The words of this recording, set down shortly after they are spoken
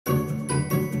How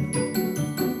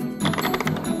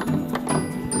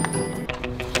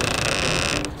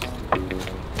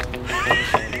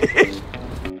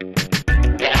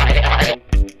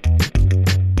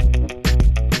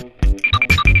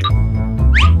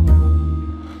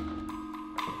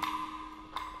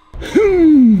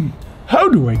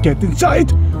do I get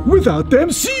inside without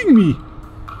them seeing me?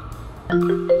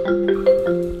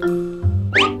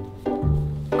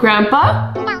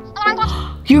 Grandpa?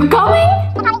 You're coming?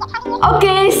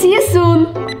 Okay, see you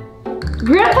soon.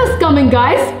 Grandpa's coming,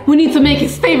 guys. We need to make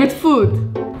his favorite food.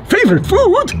 Favorite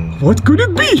food? What could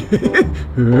it be?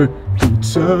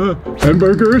 Pizza,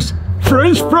 hamburgers,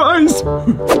 French fries.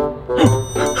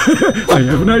 I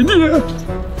have an idea.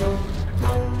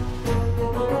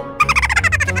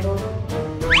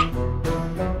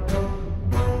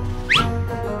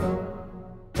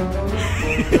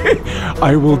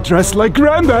 I will dress like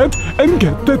Granddad and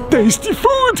get the tasty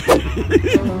food.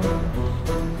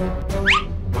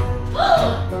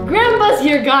 Grandpa's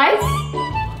here, guys.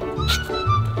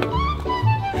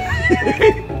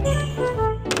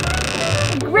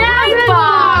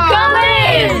 Grandpa, come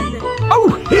in. Oh,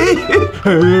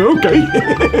 okay.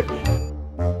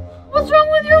 What's wrong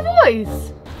with your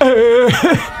voice?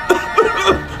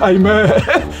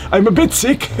 I'm a bit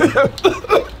sick.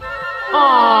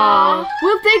 Aww,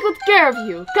 we'll take good care of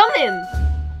you. Come in.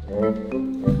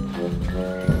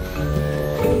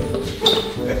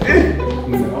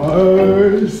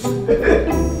 Nice.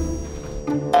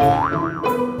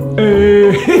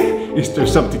 Is there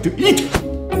something to eat?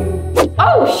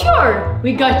 Oh, sure.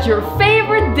 We got your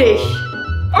favorite dish.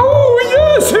 Oh,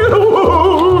 yes.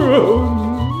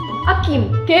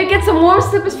 Akim, can you get some warm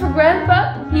slippers for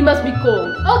Grandpa? He must be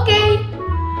cold. Okay.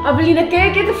 Avelina, can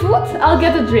you get the food? I'll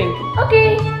get the drink.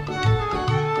 Okay.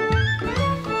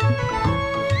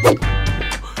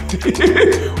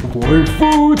 Warm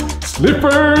food,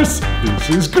 slippers. This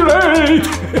is great.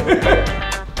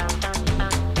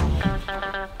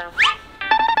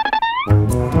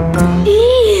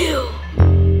 Ew.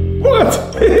 What?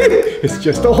 It's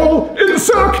just a hole in the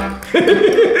sock.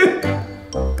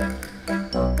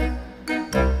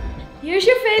 Here's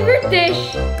your favorite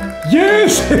dish.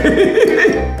 Yes.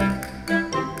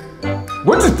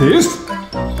 What is this?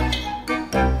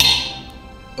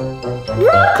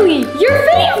 Broccoli, your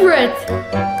favorite.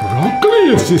 Broccoli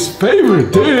is his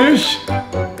favorite dish.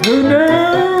 Oh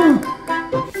no.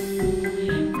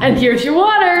 And here's your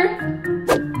water.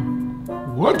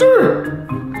 Water?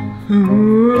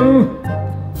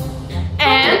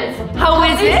 And how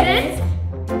is it?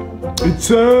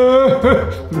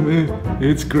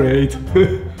 It's great.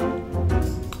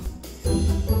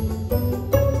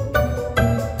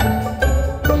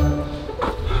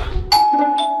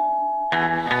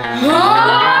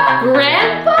 Huh?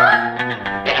 Grandpa?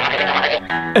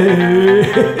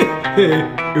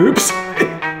 Oops.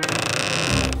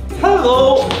 Hello!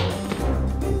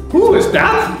 Who is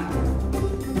that?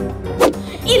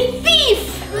 It's thief!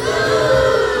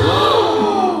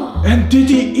 And did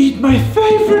he eat my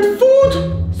favorite food?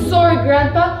 Sorry,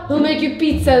 Grandpa. We'll make you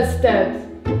pizza instead.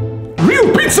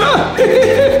 Real pizza?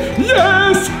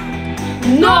 Yes!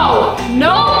 No!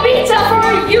 No pizza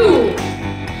for you!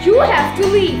 You have to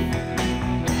leave.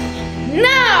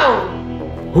 Now!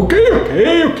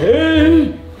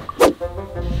 Okay.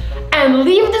 And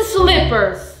leave the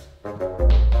slippers.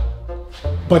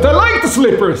 But I like the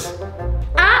slippers.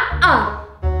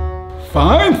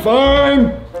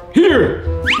 Fine. Here.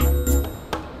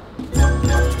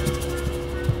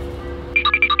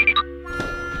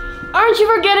 Aren't you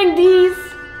forgetting these?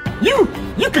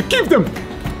 You can keep them.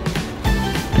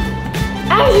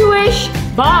 As you wish.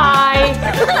 Bye.